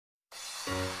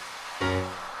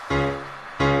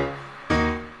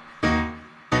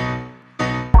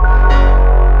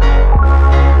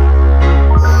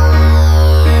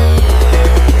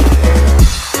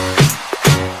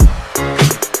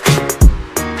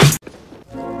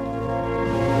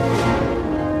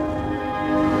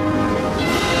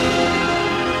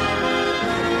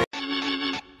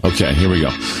Okay, here we go.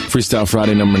 Freestyle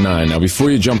Friday number 9. Now,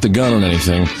 before you jump the gun on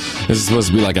anything, this is supposed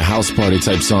to be like a house party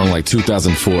type song like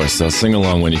 2004, so sing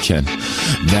along when you can.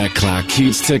 That clock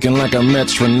keeps ticking like a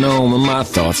metronome, and my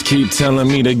thoughts keep telling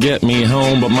me to get me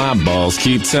home, but my balls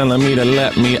keep telling me to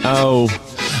let me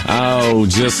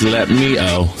just let me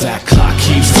That clock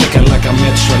keeps ticking like a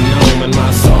metronome, and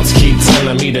my thoughts keep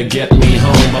telling me to get me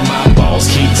home, but my balls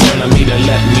keep telling me to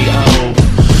let me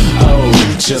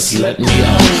just let me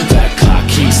That clock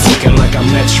keeps ticking like a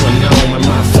metronome, and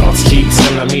my thoughts keep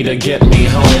telling me to get me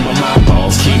home, but my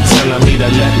balls keep telling me to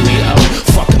let me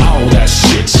fuck all that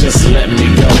shit, just let me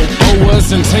go.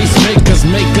 Owers and tastemakers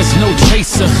make us no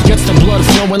chaser. Gets the blood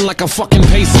flowing like a fucking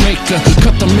pacemaker.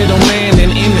 Cut the middleman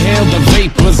and inhale the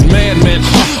vapors. Madman,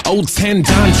 old 10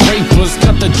 Don Drapers.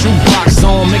 Cut the jukebox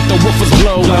on, make the woofers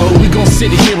blow. We gon'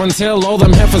 sit here until all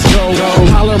them heifers go.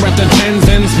 Holler at the tens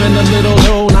and spend a little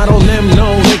dough. Not all them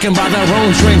know they can buy their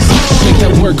own drinks. Take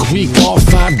that work week off,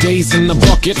 5 days in the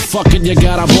bucket. Fuck it, you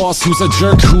got a boss who's a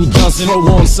jerk who doesn't. Throw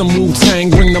on some Wu-Tang,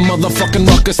 bring the motherfucking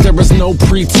ruckus. There is no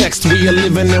pretext. We are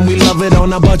living and we love it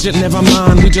on a budget. Never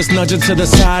mind, we just nudge it to the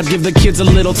side. Give the kids a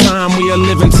little time. We are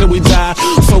living till we die.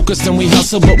 Focused and we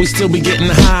hustle, but we still be getting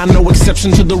high. No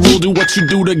exception to the rule. Do what you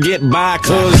do to get by.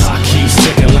 Cause the clock keeps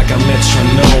ticking like a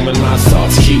metronome, and my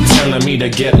thoughts keep telling me to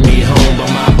get me home, but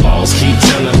my balls keep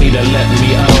telling me to let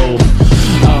me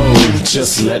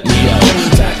just let me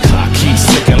That clock keeps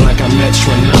ticking like a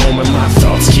metronome, and my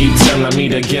thoughts keep telling me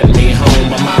to get me home,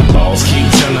 but my balls keep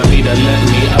telling me to let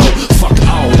me fuck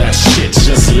all that shit,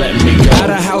 just let me go.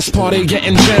 At a house party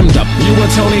getting jammed up, you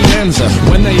were Tony Danza.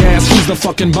 When they ask who's the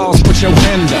fucking boss, put your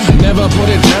hand up. Never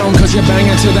put it down cause you're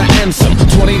banging to the anthem.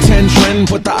 2010 trend,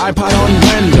 put the iPod on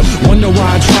random. Wonder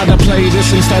why I tried to play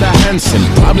this instead of Hanson.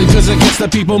 Probably cause it gets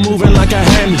the people moving like a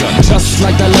handgun. Just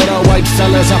like the little white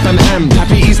fellas up in Hamden.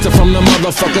 Happy Easter from the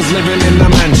motherfuckers living in the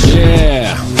mansion.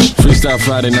 Yeah, Freestyle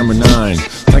Friday number 9.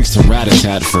 Thanks to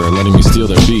Rat-a-tat for letting me steal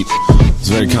their beat. It's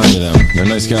very kind of them. They're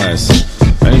nice guys.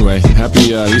 Anyway,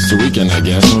 happy Easter weekend, I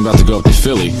guess. I'm about to go up to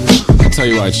Philly. I'll tell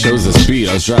you why I chose this beat.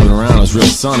 I was driving around, it was real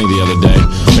sunny the other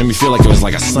day. Made me feel like it was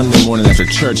like a Sunday morning after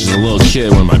church as a little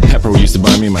kid when my pepper used to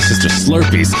buy me and my sister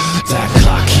Slurpees. That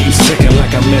clock keeps ticking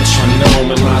like a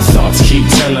metronome, and my thoughts keep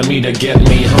telling me to get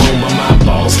me home, but my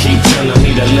balls keep telling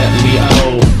me to let me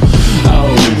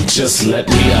just let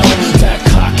me That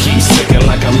clock keeps ticking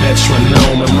like a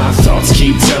metronome, and my thoughts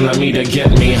keep telling me to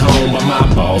get me home, but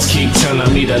my balls keep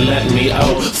telling me to let me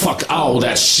fuck all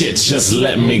that shit, just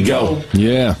let me go.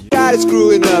 Yeah. Tired of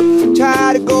screwing up,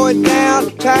 tired of going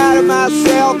down, tired of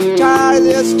myself, tired of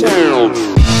this town.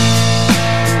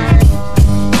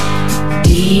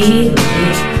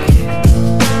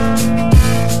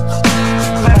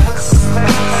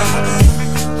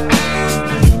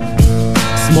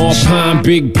 Small pond,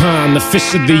 big pond, the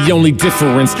fish are the only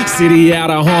difference. City out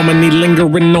of harmony,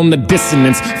 lingering on the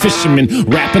dissonance. Fishermen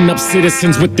wrapping up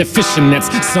citizens with their fishing nets.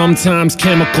 Sometimes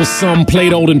chemical, some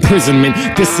played old imprisonment.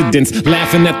 Dissidents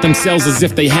laughing at themselves as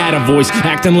if they had a voice,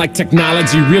 acting like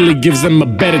technology really gives them a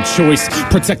better choice.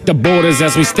 Protect the borders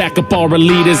as we stack up our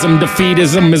elitism.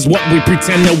 Defeatism is what we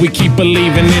pretend that we keep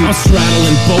believing in. I'm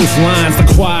straddling both lines,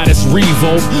 the quietest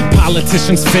revolt.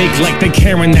 Politicians fake like they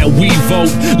caring that we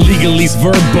vote. Legalese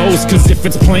verbose, cause if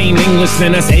it's plain English,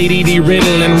 then that's ADD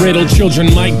riddle, and riddle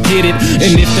children might get it.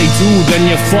 And if they do, then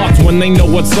you're fucked. When they know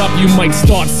what's up, you might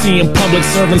start seeing public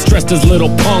servants dressed as little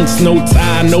punks. No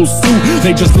tie, no suit,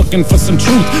 they just looking for some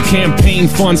truth. Campaign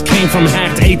funds came from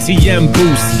hacked ATM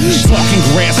booths. Talking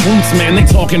grassroots, man, they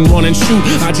talking run and shoot.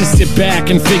 I just sit back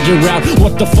and figure out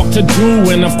what the fuck to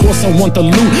do, and of course I want the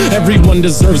loot. Everyone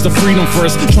deserves the freedom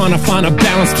first, trying to find a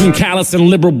balance between callous and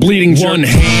liberal bleeding. One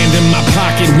hand in my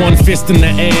pocket, one fist in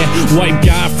the air. White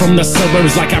guy from the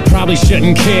suburbs like I probably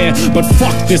shouldn't care, but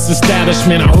fuck this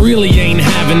establishment, I really ain't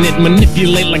having it.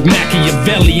 Manipulate like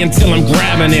Machiavelli until I'm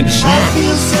grabbing it. I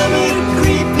feel something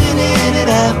creeping in it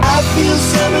up. I feel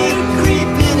something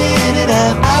creeping in it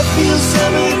up. I feel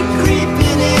something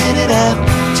creeping in it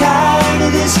up. tired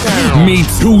of this town. Me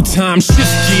 2-time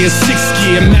shift gear, 6th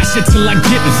gear, mash it till I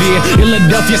get there.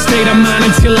 Philadelphia state of mind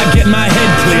until I get my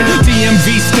head clear.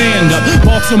 DMV stand up,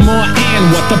 Baltimore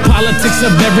and what? The politics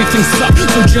of everything suck,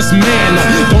 so just man up.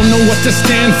 Don't know what to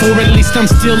stand for, at least I'm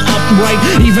still upright.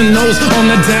 Even those on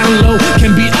the down low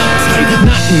can be uptight.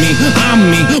 Not me, I'm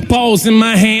me, balls in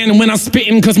my hand when I'm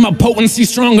spitting, cause my potency's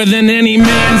stronger than any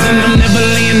man's. And I'm never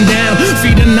laying down,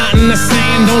 feet are not in the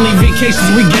sand. Only vacations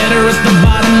we get are at the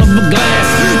bottom of a glass.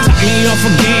 Top me off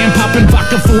again, popping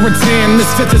vodka for a tan.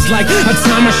 This fifth is like a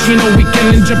time machine, a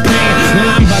weekend in Japan.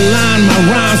 Line by line, my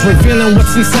rhymes revealing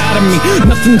what's inside of me.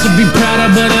 Nothing to be proud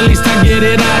of, but at least I get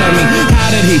it out of me. How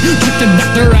did he trick the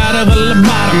doctor out of a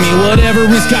lobotomy? Whatever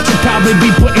he's got, you'll probably be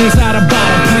put inside a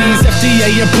bottle. Please,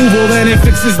 FDA approval, then it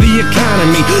fixes the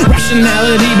economy.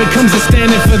 Rationality becomes a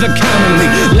standard for the commonly.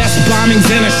 Less bombings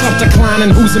and a sharp decline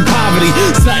in who's in poverty.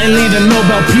 Suddenly the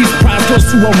Nobel Peace Prize goes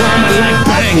to a rhyme like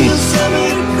bang. I feel summer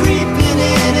creeping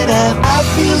in and out. I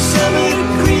feel summer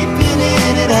creeping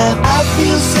in and out. I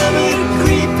feel summer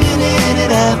creeping in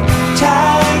and out.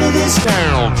 Tired of this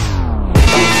town.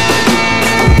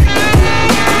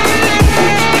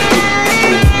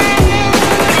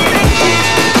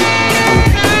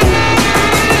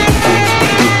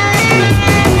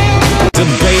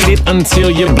 Debate it until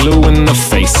you're blue in the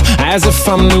face, as if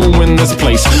I'm new in this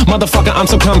place. Motherfucker, I'm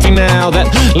so comfy now that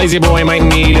lazy boy might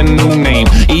need a new name.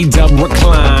 E-dubble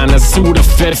recline, a suitor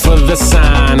fit for the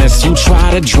sinus. You try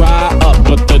to dry up,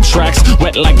 but the track's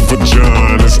wet like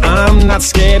vaginas. I'm not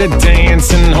scared of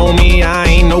dancing, homie, I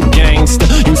ain't no gangster.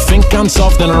 You think I'm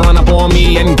soft, then run up on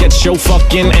me and get your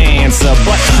fucking answer.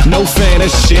 But no fan of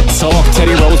shit talk.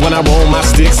 Teddy Rose when I roll my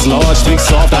sticks large, speak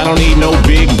soft, I don't need no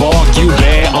big bark. You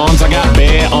bare arms, I got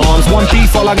bare arms. One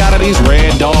beef, all I got are these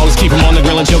red dogs. Keep them on the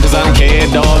grill and chill cause I don't care,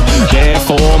 dog.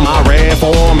 Therefore, my red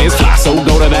form is fly, so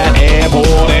go to that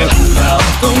airport and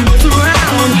don't mess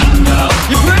around.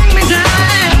 You bring me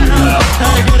down.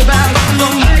 I get about it,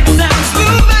 don't make sounds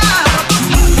move out.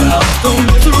 Don't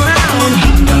mess around.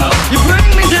 You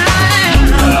bring me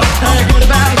down. I get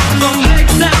about it, don't make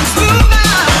sounds move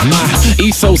out. my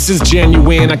ethos is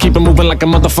genuine. I keep it moving like a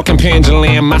motherfucking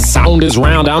pendulum. My sound is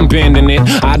round, I'm bending it.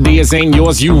 Ideas ain't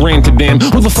yours, you rented them.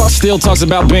 Who the fuck still talks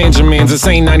about Benjamins? This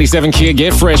ain't 97, kid,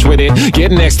 get fresh with it.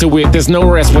 Get next to it, there's no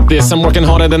rest with this. I'm working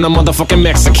harder than the motherfucking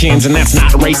Mexicans, and that's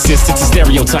not racist, it's a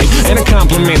stereotype and a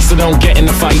compliment, so don't get in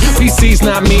the fight. PC's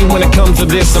not me when it comes to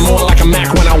this. I'm more like a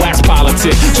Mac when I wax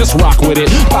politics. Just rock with it,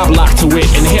 pop lock to it,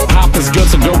 and hip hop is good,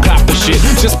 so go cop the shit.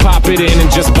 Just pop it in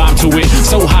and just bop to it.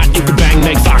 So hot you can bang,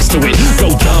 make Fox to it. Go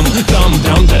dumb, dumb,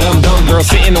 dumb, dumb, dumb. Girl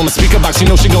sitting on the speaker box, you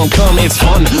know she gon' come. It's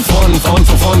fun, fun, fun,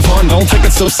 for fun, fun. Don't take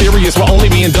it so serious, we're only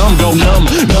being dumb. Go numb,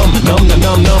 numb, numb,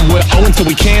 numb, numb. We're owing till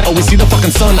we can't always see the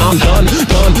fucking sun. I'm done,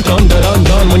 done, done, done,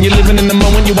 done. When you're living in the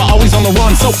moment, you are always on the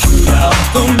run. So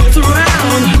don't mess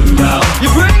around. You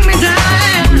bring me down.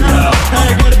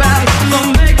 I get about it,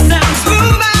 don't make sounds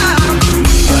move out.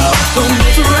 Don't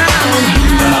mess around.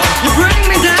 You bring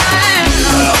me down.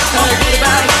 I get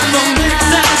about it, don't make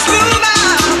sounds move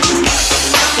out.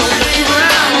 Don't mess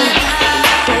around.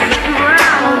 Don't mess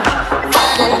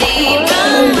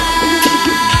around.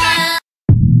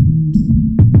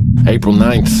 April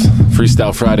 9th,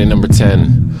 Freestyle Friday number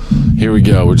 10. Here we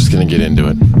go, we're just gonna get into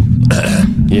it.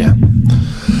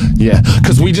 Yeah,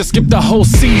 cause we just skipped the whole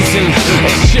season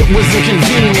and shit was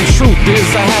inconvenient. Truth is,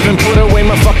 I haven't put away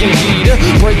my fucking heater.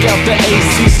 Break out the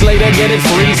AC Slater, get it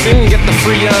freezing. Get the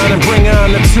Freon and bring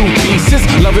on the 2 pieces.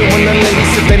 Love it when the ladies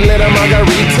sip they little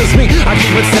margaritas. Me, I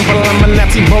keep it simple, I'm a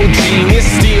Nazi bro genius.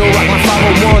 Still rock my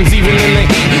 501s even in the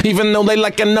heat, even though they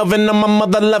like an oven on my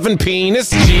mother loving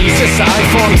penis. Jesus,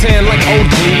 iPhone 10 like old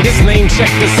Cletus. Name check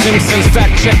the Simpsons,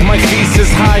 fact check my thesis.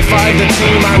 High five the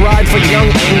team, I ride for young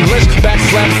English.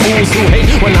 Backslap fools who hate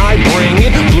when I bring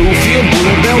it. Bluefield,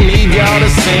 Bluebell, need y'all to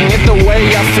sing it. The way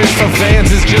I fish for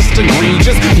fans is just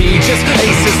egregious. He just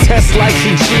aces tests like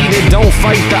he cheated. Don't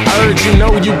fight the urge, you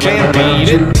know you can't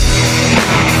beat it.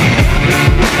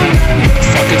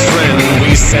 Fuck a trend,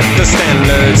 we set the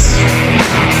standards.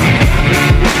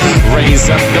 Raise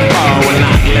up the bar, we're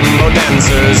not limbo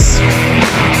dancers.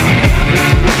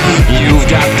 You've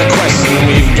got the question,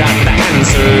 we've got the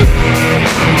answer.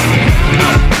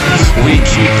 We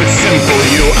keep it simple,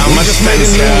 I just made a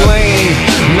new lane.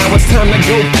 Now it's time to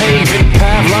go pave it.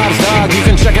 Pavlov's dog, you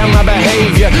can check out my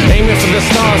behavior. Aiming for the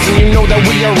stars and you know that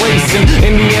we are racing.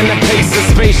 Indiana Pacers,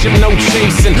 spaceship, no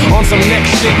chasing. On some next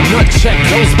shit, nut check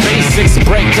those basics.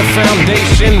 Break the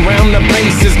foundation, round the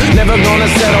bases. Never gonna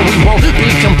settle, we won't be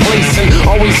complacent.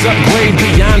 Always Rose upgrade,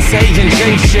 Beyonce and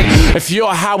Jay shit. If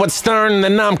you're Howard Stern,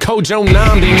 then I'm Kojo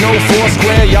Namdi. No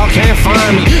Foursquare, y'all can't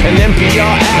find me. An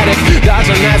NPR addict,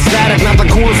 dodging that static. Not the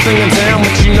coolest thing in town,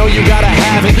 but you know you gotta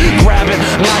have it. Grab it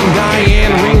like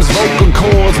Diane Reeves, vocal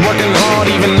cords. Working hard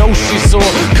even though she's sore.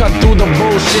 Cut through the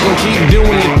bullshit and keep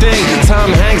doing your thing. Tom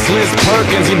Hanks, Liz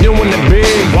Perkins, you're doing it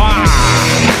big. Wow.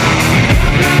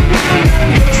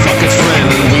 Fuck its friend,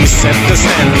 we set the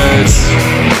standards.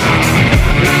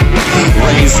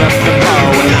 Raise up the bar,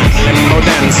 we're not limbo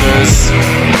dancers.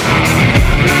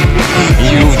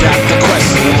 You've got the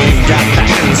question, we've got the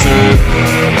answer.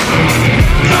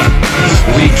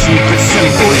 We keep it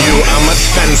simple, you are much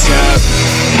fancier.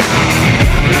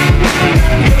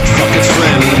 Fuck its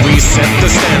friend, we set the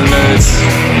standards.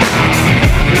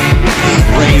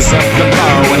 Raise up the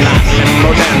bar, we're not limbo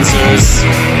dancers.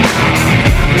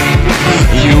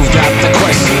 You've got the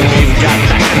question, we've got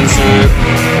the answer.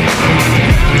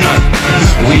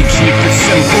 We keep it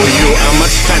simple, you are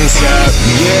much fancier.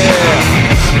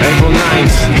 Yeah, April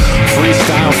 9th,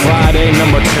 Freestyle Friday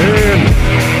number 10.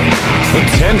 The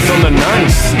 10th on the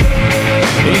 9th.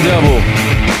 E-dubble,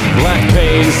 Black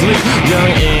Paisley,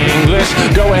 Young English.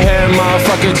 Go ahead,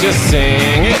 motherfucker, just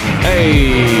sing it.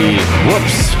 Hey,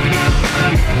 whoops.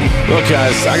 Look,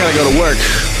 guys, I gotta go to work.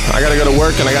 I gotta go to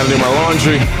work and I gotta do my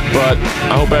laundry, but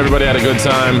I hope everybody had a good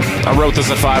time. I wrote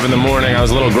this at 5 in the morning. I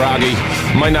was a little groggy.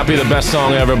 Might not be the best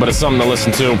song ever, but it's something to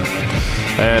listen to.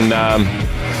 And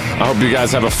I hope you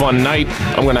guys have a fun night.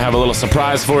 I'm gonna have a little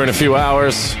surprise for you in a few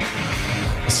hours.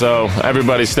 So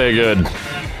everybody stay good.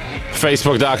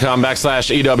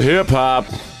 Facebook.com/edubhiphop.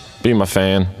 Be my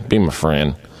fan, be my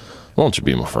friend. Won't you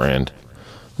be my friend?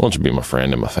 Won't you be my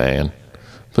friend and my fan?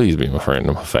 Please be my friend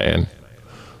and my fan.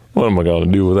 What am I gonna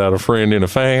do without a friend and a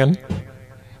fan?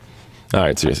 All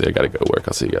right, seriously, I gotta go to work.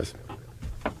 I'll see you guys.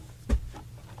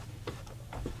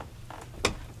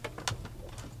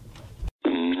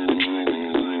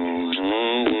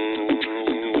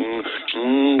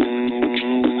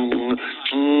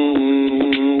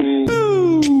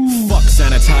 Fuck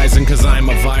sanitizing, cause I'm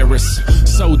a virus.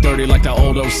 So dirty like the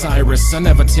old Osiris. I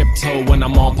never tiptoe when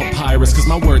I'm on papyrus, cause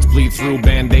my words bleed through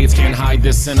band-aids, can't hide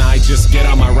this. And I just get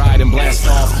on my ride and blast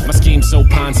off. My scheme's so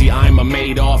Ponzi, I'm a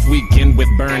Madoff. Weekend with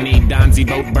Bernie, Donzi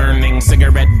boat burning.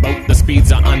 Cigarette boat, the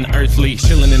speeds are unearthly.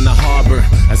 Chilling in the harbor,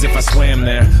 as if I swam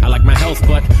there. I like my health,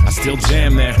 but I still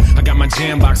jam there. I got my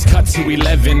jam box cut to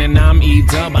 11, and I'm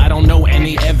E-dub. I don't know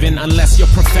any Evan, unless your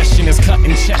profession is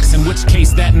cutting checks. In which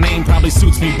case that name probably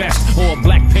suits me best. Or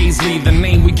Black Paisley, the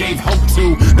name we gave hope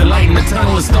to. The light in the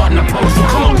tunnel is starting to poke.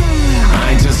 Come on.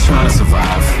 I ain't just trying to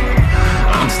survive,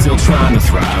 I'm still trying to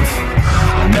thrive.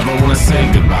 I never wanna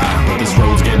say goodbye, but this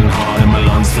road's getting hard and my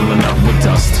lungs filling up with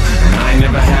dust. And I ain't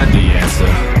never had the answer,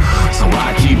 so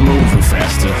I keep moving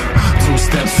faster. 2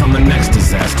 steps from the next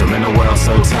disaster. In a world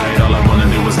so tight, all I wanna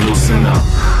do is loosen up.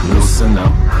 Loosen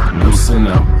up, loosen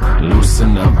up,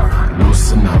 loosen up,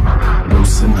 loosen up,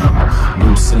 loosen up,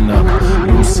 loosen up,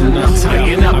 loosen up,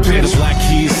 tighten up. I play the black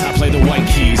keys, I play the white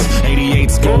keys.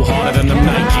 88s go harder than the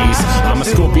Nikes. I'm a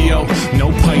Scorpio,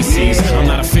 no Pisces. I'm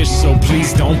not a fish, so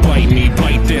please don't bite me.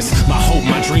 Bite this, my hope,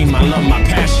 my dream, my love, my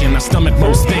passion. I stomach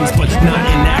most things, but not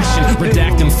in action.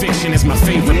 Redacting fiction is my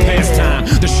favorite pastime.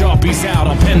 The Sharpie's out,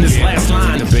 I'll pen this last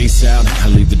line. The bass out, I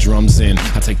leave the drums in.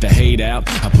 I take the hate out,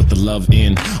 I put the love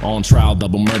in. On trial,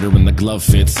 double murder when the glove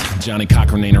fits. Johnny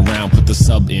Cochran ain't around, put the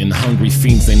sub in. Hungry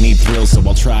fiends, they need thrills, so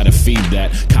I'll try to feed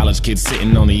that. College kids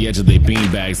sitting on the edge of their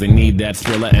beanbags. They need that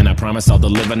thriller, and I promise I'll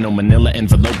deliver. No manila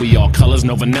envelope, we all colors,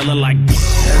 no vanilla like.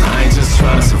 I ain't just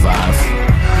trying to survive,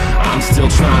 I'm still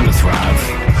trying to thrive.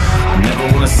 I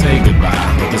never wanna say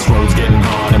goodbye, but this road's getting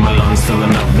hard and my lungs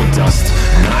filling up with dust.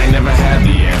 And I ain't never had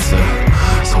the answer,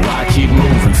 so I keep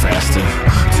moving faster.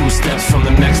 2 steps from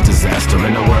the next disaster.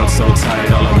 In a world so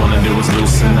tight, all I wanna do is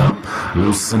loosen up.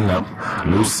 Loosen up,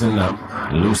 loosen up,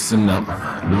 loosen up,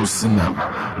 loosen up,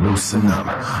 loosen up,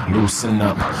 loosen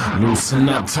up, loosen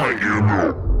up, tighten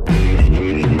up.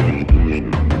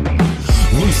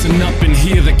 Loosen up and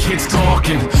hear the kids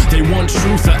talking. They want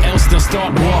truth or else they'll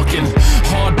start walking.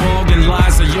 Hardball and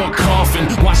lies are your coffin.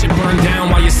 Watch it burn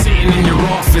down while you're sitting in your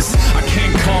office. I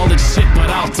can't call it shit, but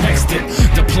I'll text it.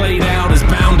 The played out is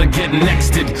bound to get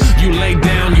nexted. You lay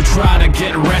down, you try to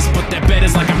get rest, but that bed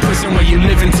is like a prison where you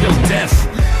live until death.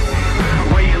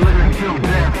 Where you live until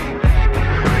death.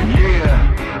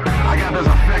 Yeah, I got this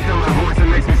effect on my voice that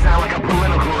makes me sound like a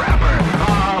political rapper.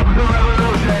 The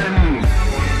revolution.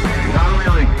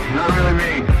 Not really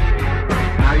me.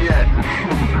 Not yet.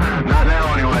 Not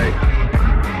now, anyway.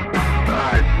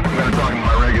 Alright, I'm gonna talk about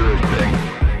my regular thing.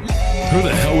 Who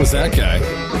the hell was that guy?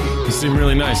 He seemed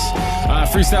really nice.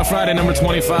 Freestyle Friday number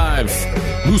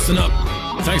 25. Loosen up.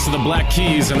 Thanks to the Black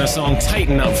Keys and their song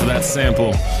Tighten Up for that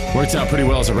sample. Worked out pretty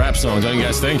well as a rap song, don't you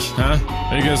guys think? Huh?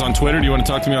 Are you guys on Twitter? Do you want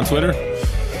to talk to me on Twitter?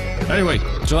 Anyway,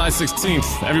 July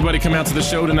 16th. Everybody come out to the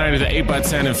show tonight at the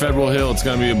 8x10 in Federal Hill. It's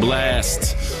going to be a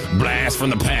blast. Blast from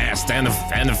the past and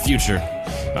the future.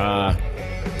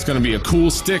 It's going to be a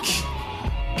cool stick,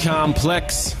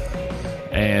 complex,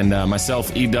 and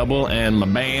myself, e-dubble, and my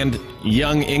band,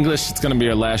 Young English. It's going to be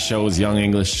our last show as Young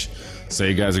English. So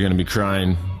you guys are going to be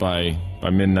crying by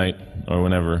midnight or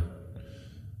whenever.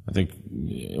 I think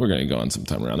we're going to go on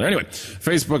sometime around there. Anyway,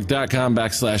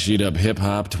 Facebook.com/edub hip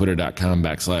hop,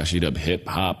 Twitter.com/edub hip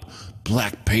hop,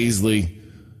 Black Paisley.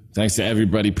 Thanks to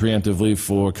everybody preemptively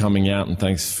for coming out, and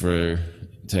thanks to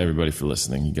everybody for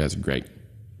listening. You guys are great.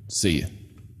 See you.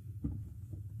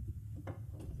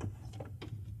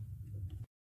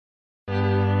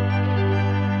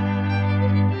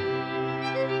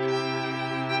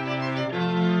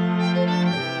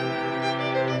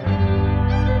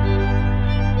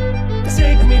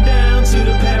 Take me down to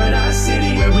the paradise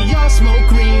city where we all smoke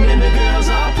green and the girls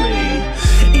are pretty,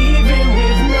 even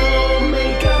with no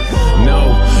makeup on.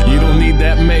 No, you don't need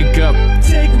that makeup.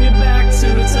 Take me back to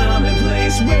the time and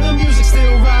place where the music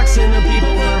still rocks and the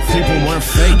people weren't fake. People weren't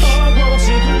fake. Oh, won't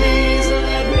you please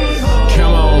let me hold?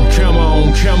 Come on, come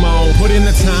on, come on. Put in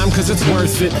the time cause it's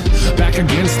worth it. Back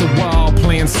against the wall,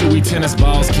 playing suey tennis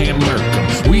balls, can't murk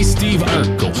 'em. We Steve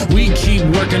Urkel, we keep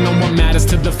working on what matters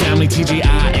to the family.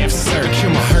 TGIF Cirque,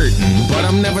 I'm hurting, but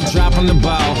I'm never dropping the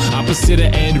ball. Opposite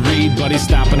of Ed Reed, but he's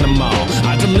stopping them all.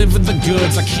 I deliver the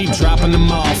goods, I keep dropping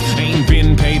them off. Ain't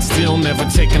been paid, still never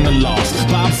taking the loss.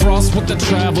 Bob Frost with the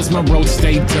travels, my roads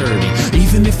stay dirty.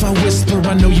 Even if I whisper,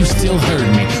 I know you still heard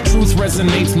me. Truth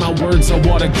resonates, my words are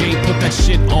Watergate. Put that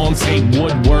shit on tape,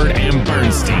 Woodward and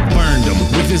Bernstein. Burned him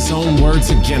with his own words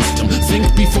against him.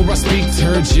 Think before I speak,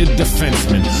 turd your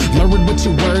defenseman. Lurid with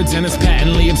your words and it's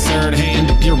patently absurd. Hand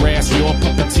up your ass, your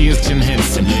puppeteer's Jim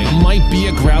Henson. I might be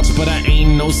a grouch, but I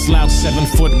ain't no slouch. 7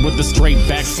 foot with a straight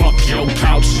back, fuck your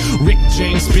couch. Rick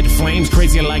James spit flames,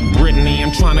 crazy like Britney.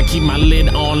 I'm trying to keep my lid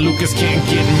on, Lucas can't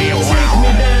get me a Take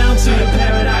me down to the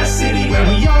paradise city where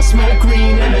we all smoke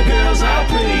green and the girls are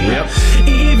pretty, Yep.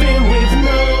 even with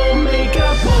no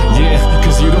makeup on. Yeah,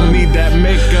 cause you don't need that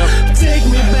makeup. Take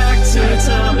me back to the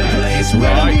time and place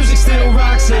where the Right. music still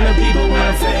rocks and the people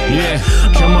weren't fake. Yeah,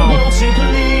 come Oh, on. won't you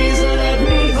please let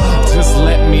me hold? Just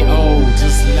let me,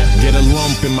 get a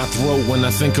lump in my throat when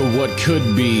I think of what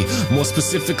could be. More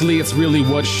specifically, it's really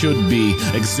what should be.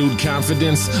 Exude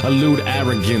confidence, elude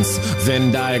arrogance.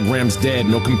 Venn diagrams dead,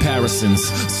 no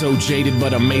comparisons. So jaded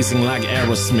but amazing like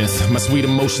Aerosmith. My sweet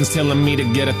emotions telling me to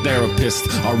get a therapist.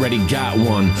 Already got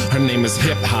one, her name is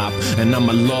Hip Hop. And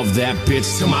I'ma love that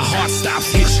bitch till my heart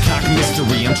stops. Hitchcock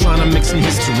mystery, I'm trying to make some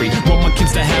history. Want my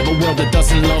kids to have a world that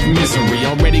doesn't love misery.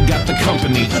 Already got the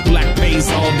company, Black pays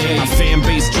all day. My fan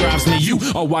base drives me, you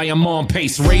are why I'm on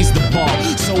pace. Raise the bar,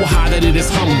 so high that it is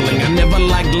humbling. I never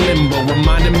liked limbo,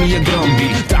 reminded me of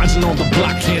Gumby. Dodging all the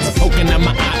blockheads, poking at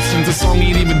my options. The song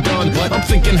ain't even done, but I'm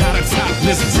thinking how to top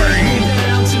this thing.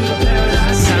 Down to the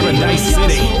paradise Paradise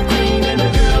city. City.